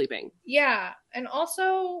house sleeping. Yeah, and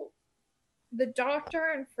also the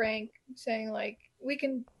doctor and Frank saying like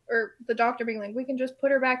the doctor being like, we can just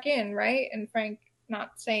put her back in, right? And Frank not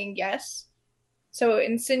saying yes. So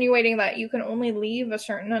insinuating that you can only leave a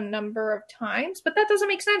certain number of times, but that doesn't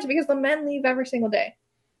make sense because the men leave every single day.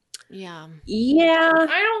 Yeah.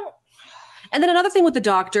 I don't. And then another thing with the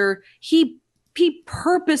doctor, he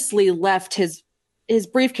purposely left his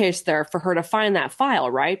briefcase there for her to find that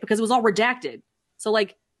file, right? Because it was all redacted. So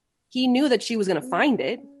like he knew that she was going to find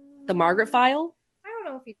it, the Margaret file. I don't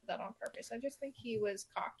know if he did that on purpose. I just think he was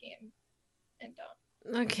cocky and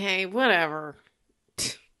dumb. Okay, whatever.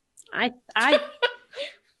 I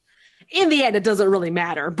in the end it doesn't really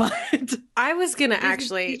matter, but I was going to ask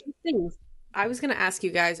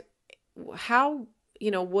you guys how,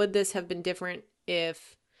 would this have been different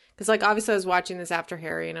if, because like obviously I was watching this after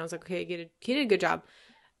Harry and I was like, okay, he did a good job.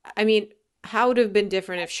 I mean, how would it have been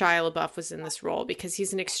different if Shia LaBeouf was in this role? Because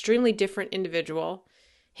he's an extremely different individual.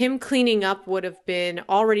 Him cleaning up would have been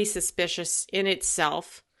already suspicious in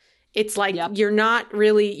itself. It's like you're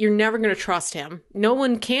never going to trust him. No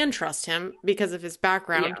one can trust him because of his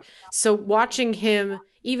background. Yeah. So watching him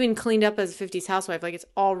even cleaned up as a 50s housewife, like it's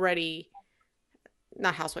already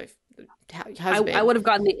not housewife. Husband, I would have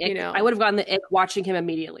gotten the ick. I would have gotten the ick watching him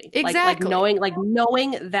immediately. Exactly. Like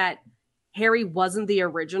knowing that Harry wasn't the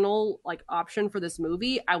original like option for this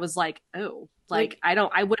movie. I was like, oh,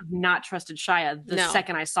 I would have not trusted Shia the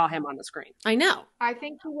second I saw him on the screen. I know. I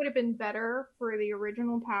think he would have been better for the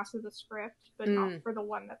original pass of the script, but not for the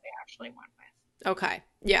one that they actually went with. Okay.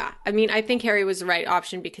 Yeah. I mean, I think Harry was the right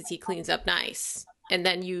option because he cleans up nice, and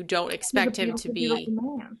then you don't expect him to be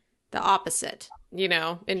the opposite, in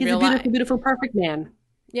real life. Beautiful, perfect man.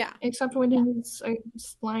 Yeah. Except when he's a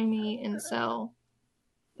slimy incel.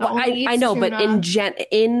 Well, I know, but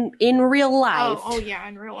in real life. Oh yeah,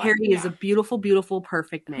 in real life. Harry is a beautiful, beautiful,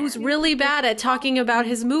 perfect man. Who's really bad at talking about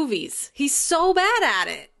his movies. He's so bad at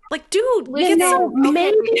it. Like, dude, maybe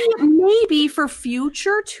for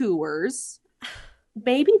future tours,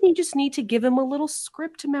 maybe they just need to give him a little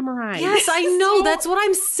script to memorize. Yes, I know. That's what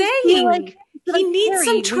I'm saying. He needs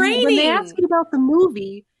some training. When they ask you about the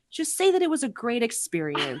movie, just say that it was a great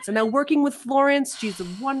experience. And that working with Florence, she's a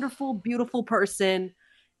wonderful, beautiful person.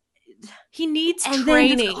 He needs and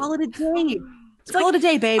training. Then just call it a day. Call it a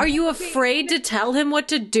day, babe. Are you afraid to tell him what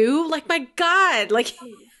to do? Like, my God. Like,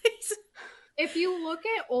 if you look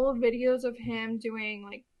at old videos of him doing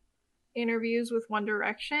like interviews with One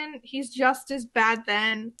Direction, he's just as bad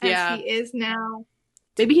then as he is now.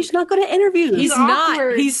 Maybe he's not good at interviews. He's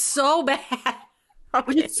not. He's so bad.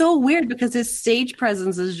 Which is so weird because his stage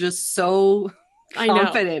presence is just so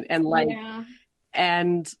confident and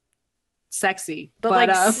and sexy. But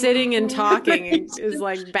like sitting and talking is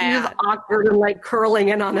like bad. He's awkward and like curling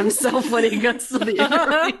in on himself when he goes to the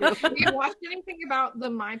interview. Have you watched anything about the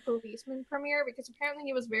My Policeman premiere? Because apparently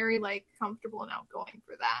he was very like comfortable and outgoing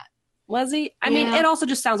for that. Was he? I mean, it also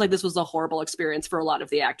just sounds like this was a horrible experience for a lot of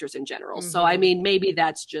the actors in general. Mm-hmm. So I mean, maybe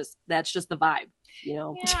that's just the vibe,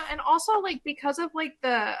 Yeah, and also like because of like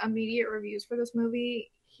the immediate reviews for this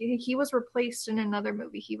movie, he was replaced in another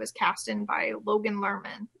movie he was cast in by Logan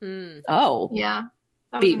Lerman. Oh, yeah.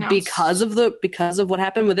 because of what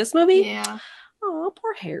happened with this movie. Yeah. Oh,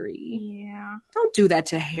 poor Harry. Yeah. Don't do that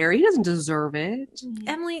to Harry. He doesn't deserve it.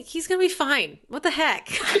 Emily, he's gonna be fine. What the heck?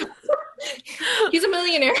 He's a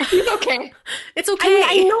millionaire. He's okay. It's okay.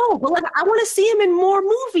 I know, but like, I want to see him in more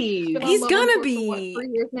movies. He's gonna be. 3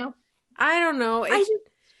 years now. I don't know.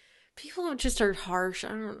 People just are harsh. I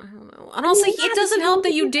don't know. And also, it doesn't help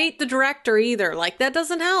that you date the director either. Like, that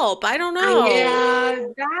doesn't help. I don't know. Yeah,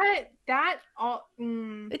 that all.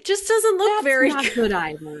 It just doesn't look very good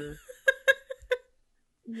either.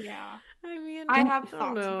 Yeah. I mean, I have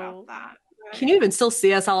thoughts about that. Can you even still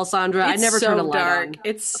see us, Alessandra? I never turn a light on.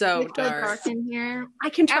 It's so dark in here. I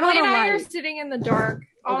can turn Emily on a and I light. are sitting in the dark.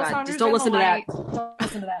 Oh God, just don't listen to that. Don't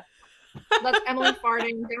listen to that. That's Emily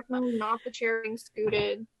farting. Definitely not the chair being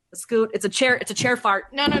scooted. Scoot. It's a chair. It's a chair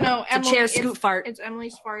fart. No. It's Emily, a chair scoot fart. It's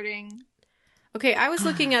Emily's farting. Okay, I was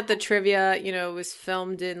looking at the trivia. You know, it was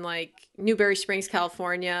filmed in like Newberry Springs,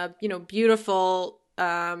 California. You know, beautiful.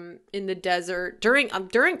 In the desert during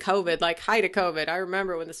COVID, like height of COVID. I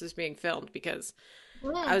remember when this was being filmed because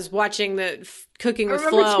I was watching the Cooking with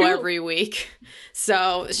Flo every week.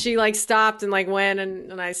 So she like stopped and like went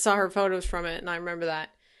and I saw her photos from it and I remember that.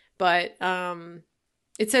 But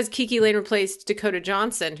it says Kiki Lane replaced Dakota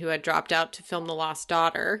Johnson, who had dropped out to film The Lost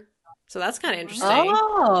Daughter. So that's kind of interesting.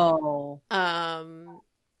 Oh.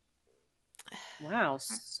 Wow,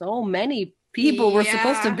 so many people were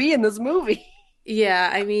supposed to be in this movie. Yeah,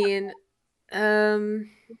 I mean,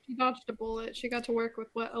 she dodged a bullet. She got to work with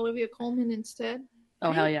Olivia Colman instead.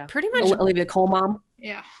 Oh hell yeah! Pretty much Olivia Colman.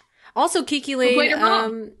 Yeah. Also, Kiki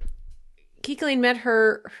Lane. Kiki Lane met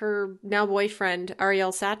her now boyfriend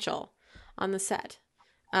Ariel Satchel on the set.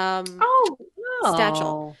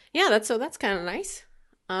 Satchel. Yeah, that's kind of nice.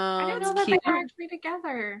 I didn't know that they were actually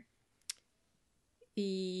together.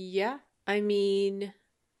 Yeah, I mean.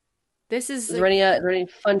 Is there any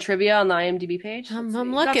fun trivia on the IMDb page?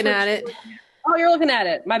 I'm looking at it. Oh, you're looking at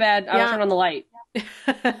it. My bad. I was turning on the light.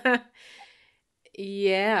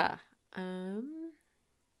 Yeah.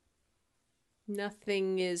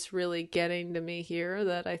 Nothing is really getting to me here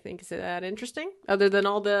that I think is that interesting, other than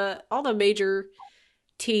all the major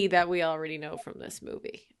tea that we already know from this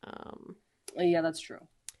movie. Yeah, that's true.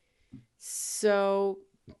 So,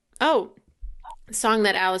 the song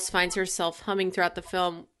that Alice finds herself humming throughout the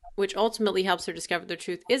film, which ultimately helps her discover the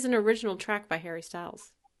truth, is an original track by Harry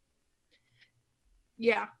Styles.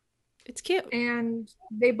 Yeah. It's cute. And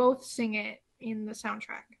they both sing it in the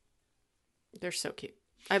soundtrack. They're so cute.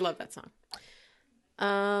 I love that song.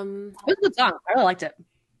 It was a good song. I really liked it.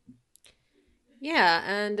 Yeah,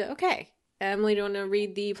 and okay. Emily, do you want to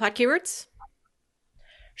read the plot keywords?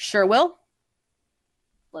 Sure will.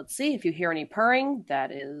 Let's see. If you hear any purring,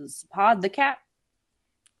 that is Pod the cat.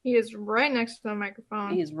 He is right next to the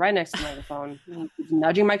microphone. He's right next to the microphone. He's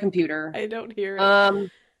nudging my computer. I don't hear it.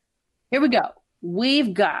 Here we go.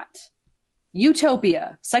 We've got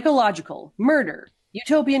utopia, psychological, murder,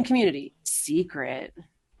 utopian community, secret.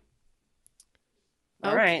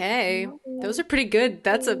 All okay. Right. Those are pretty good.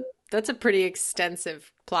 That's a pretty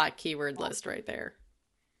extensive plot keyword list right there.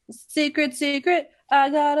 Secret, I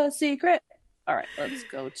got a secret. All right, let's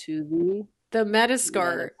go to the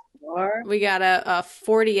Metascore. We got a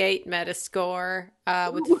 48 Metascore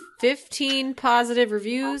with 15 positive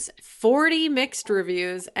reviews, 40 mixed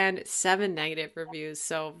reviews, and 7 negative reviews.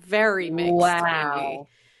 So very mixed. Wow.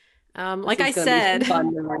 Movie. Like I said,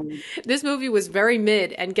 this movie was very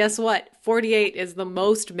mid, and guess what? 48 is the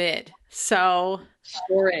most mid. So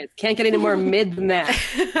sure is. Can't get any more mid than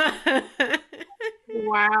that.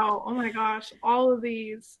 Wow. Oh my gosh. All of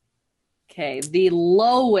these. Okay, the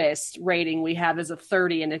lowest rating we have is a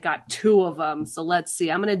 30, and it got 2 of them. So let's see.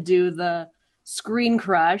 I'm going to do the Screen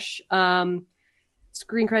Crush.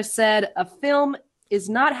 Screen Crush said, a film is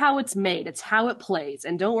not how it's made, it's how it plays.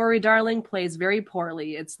 And don't worry, darling, plays very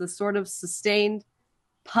poorly. It's the sort of sustained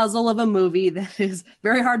puzzle of a movie that is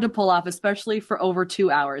very hard to pull off, especially for over 2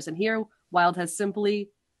 hours. And here, Wilde was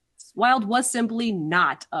simply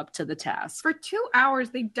not up to the task. For 2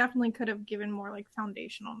 hours, they definitely could have given more like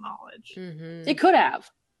foundational knowledge. Mm-hmm. They could have.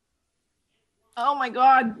 Oh my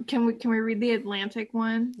God! Can we read the Atlantic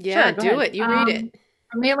one? Yeah, sure, do it. You read it.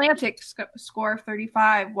 From the Atlantic, score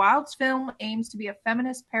 35. Wilde's film aims to be a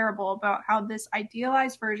feminist parable about how this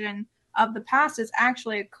idealized version of the past is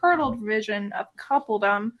actually a curdled vision of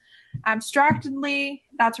coupledom. Abstractedly,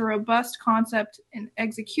 that's a robust concept. In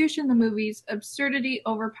execution, the movie's absurdity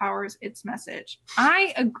overpowers its message.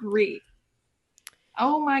 I agree.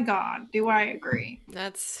 Oh my God, do I agree?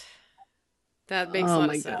 That makes a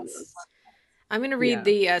lot of sense. I'm going to read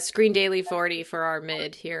the Screen Daily 40 for our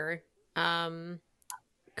mid here.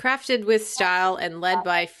 Crafted with style and led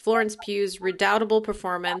by Florence Pugh's redoubtable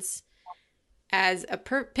performance as a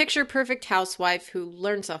picture-perfect housewife who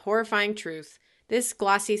learns a horrifying truth, this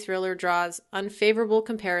glossy thriller draws unfavorable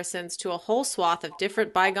comparisons to a whole swath of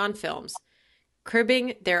different bygone films,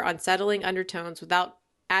 cribbing their unsettling undertones without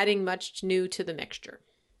adding much new to the mixture.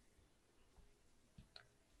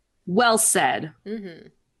 Well said. Mm-hmm.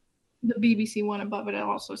 The BBC one above it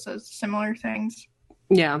also says similar things.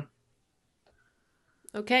 Yeah.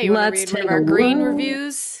 Okay, you want to read one of our green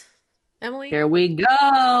reviews, Emily? Here we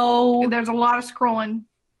go. There's a lot of scrolling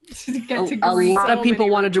to get to a green. lot of people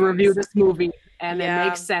wanted to review this movie, and Yeah. it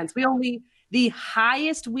makes sense. The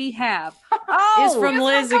highest we have is from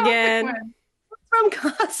Liz again. From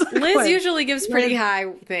Consequence. Liz usually gives pretty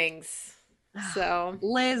high things. So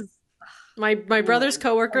Liz, my brother's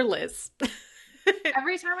coworker, Liz.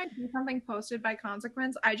 Every time I see something posted by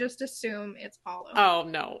Consequence, I just assume it's Paulo. Oh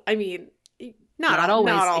no! I mean, not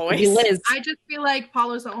always. Not It always. could be Liz. I just feel like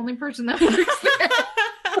Paulo's the only person that works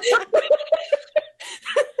there.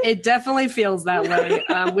 It definitely feels that way.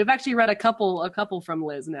 We've actually read a couple from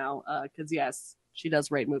Liz now, because yes, she does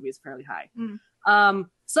rate movies fairly high.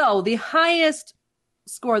 So the highest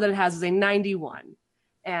score that it has is a 91,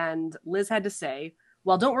 and Liz had to say,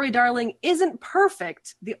 "While Don't Worry, Darling isn't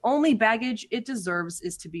perfect, the only baggage it deserves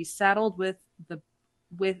is to be saddled with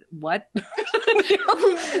what?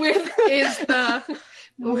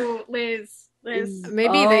 Liz.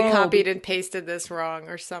 Maybe they copied and pasted this wrong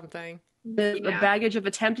or something. The baggage of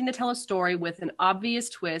attempting to tell a story with an obvious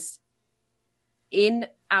twist in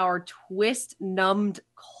our twist-numbed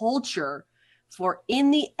culture. For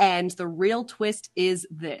in the end, the real twist is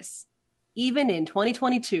this. Even in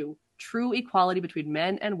 2022, true equality between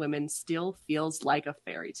men and women still feels like a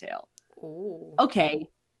fairy tale." Ooh. Okay.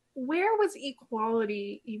 Where was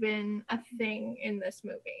equality even a thing in this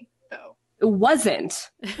movie, though? It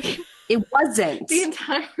wasn't. It wasn't. The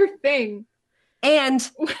entire thing.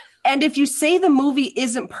 And if you say the movie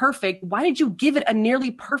isn't perfect, why did you give it a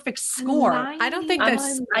nearly perfect score? I don't think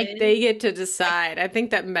that's they get to decide. I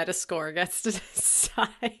think that Metascore gets to decide.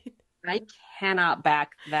 I cannot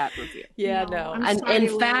back that review. Yeah, no. I'm And sorry, in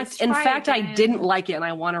Liz. fact, Try I again. didn't like it, and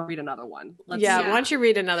I want to read another one. Why Yeah. don't you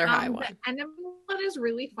read another high one? And then one is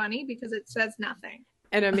really funny because it says nothing.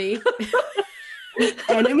 Enemy.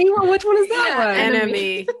 Enemy? Well, which one is that Yeah, one?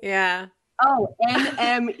 Enemy. Yeah. Oh,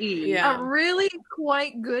 NME. Yeah. A really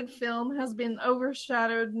quite good film has been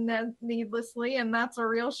overshadowed needlessly, and that's a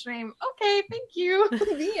real shame. Okay, thank you.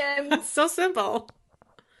 The end. So simple.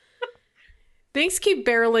 Things keep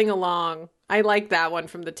barreling along. I like that one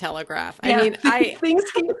from the Telegraph. Yeah. I mean, Things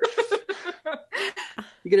keep...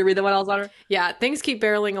 You gonna read the one else on her? Yeah, things keep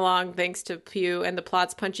barreling along thanks to Pugh and the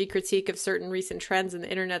plot's punchy critique of certain recent trends in the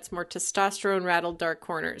internet's more testosterone-rattled dark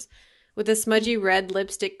corners. With a smudgy red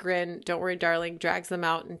lipstick grin, Don't Worry, Darling drags them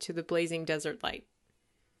out into the blazing desert light.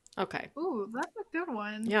 Okay. Ooh, that's a good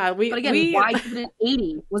one. Yeah, But again, why give it an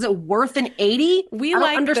 80? Was it worth an 80? we I don't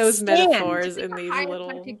like those understand. metaphors in The these highest little...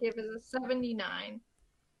 I could give is a 79.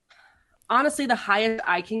 Honestly, the highest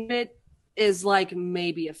I can get is like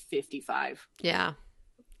maybe a 55. Yeah.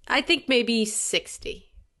 I think maybe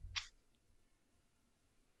 60.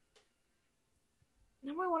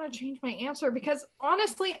 Now I want to change my answer because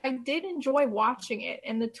honestly, I did enjoy watching it,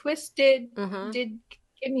 and the twist did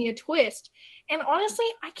give me a twist. And honestly,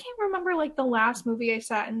 I can't remember like the last movie I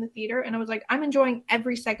sat in the theater and I was like, I'm enjoying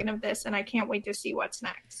every second of this, and I can't wait to see what's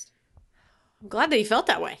next. I'm glad that you felt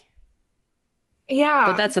that way. Yeah,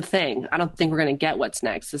 But that's the thing. I don't think we're gonna get what's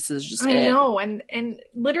next. This is just I it. know, and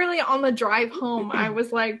literally on the drive home, I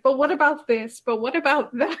was like, but what about this? But what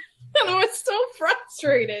about that? And I was so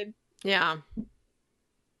frustrated. Yeah.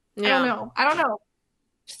 I don't know.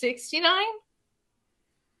 69?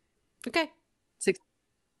 Okay.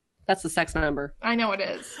 That's the sex number. I know it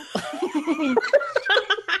is.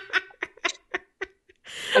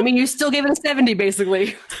 I mean, you still gave it a 70,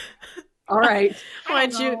 basically. All right. Why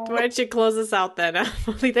don't you close us out then,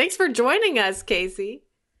 Emily? Thanks for joining us, Casey.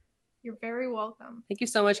 You're very welcome. Thank you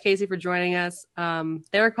so much, Casey, for joining us.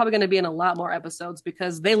 They're probably going to be in a lot more episodes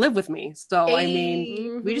because they live with me. So, I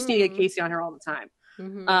mean, we just need to get Casey on here all the time.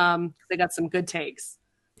 They got some good takes.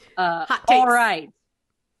 Hot takes. All right.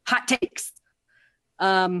 Hot takes.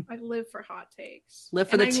 I live for hot takes. Live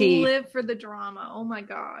for and the tea. I live for the drama. Oh my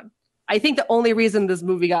god. I think the only reason this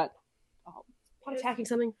movie got attacking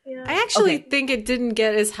something. Yeah. I actually Okay. think it didn't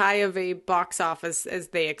get as high of a box office as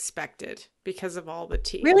they expected because of all the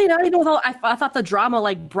tea. Really? Not even with all, I thought the drama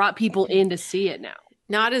like brought people in to see it now.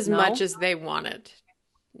 Not as No? much as they wanted.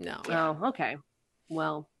 No. Oh, okay.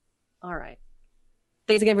 Well, all right.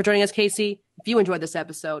 Thanks again for joining us, Casey. If you enjoyed this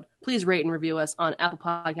episode, please rate and review us on Apple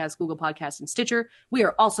Podcasts, Google Podcasts, and Stitcher. We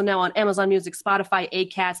are also now on Amazon Music, Spotify,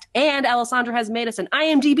 Acast, and Alessandra has made us an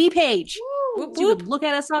IMDb page. Woo! So you can look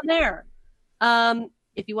at us on there.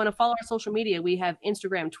 If you want to follow our social media, we have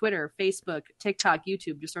Instagram, Twitter, Facebook, TikTok,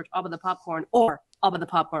 YouTube. Just search All But the Popcorn or All But the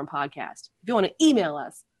Popcorn Podcast. If you want to email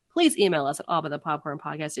us, please email us at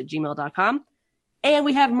allbutthepopcornpodcast@gmail.com. And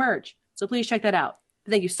we have merch, so please check that out.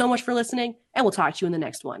 Thank you so much for listening, and we'll talk to you in the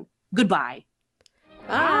next one. Goodbye.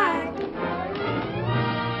 Bye.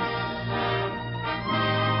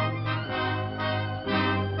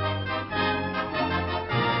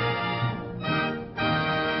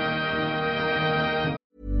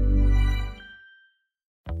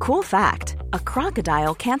 Cool fact, a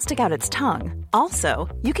crocodile can't stick out its tongue. Also,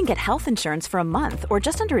 you can get health insurance for a month or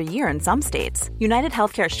just under a year in some states. United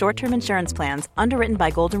Healthcare short-term insurance plans, underwritten by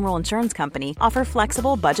Golden Rule Insurance Company, offer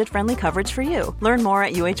flexible, budget-friendly coverage for you. Learn more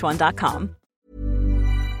at uh1.com.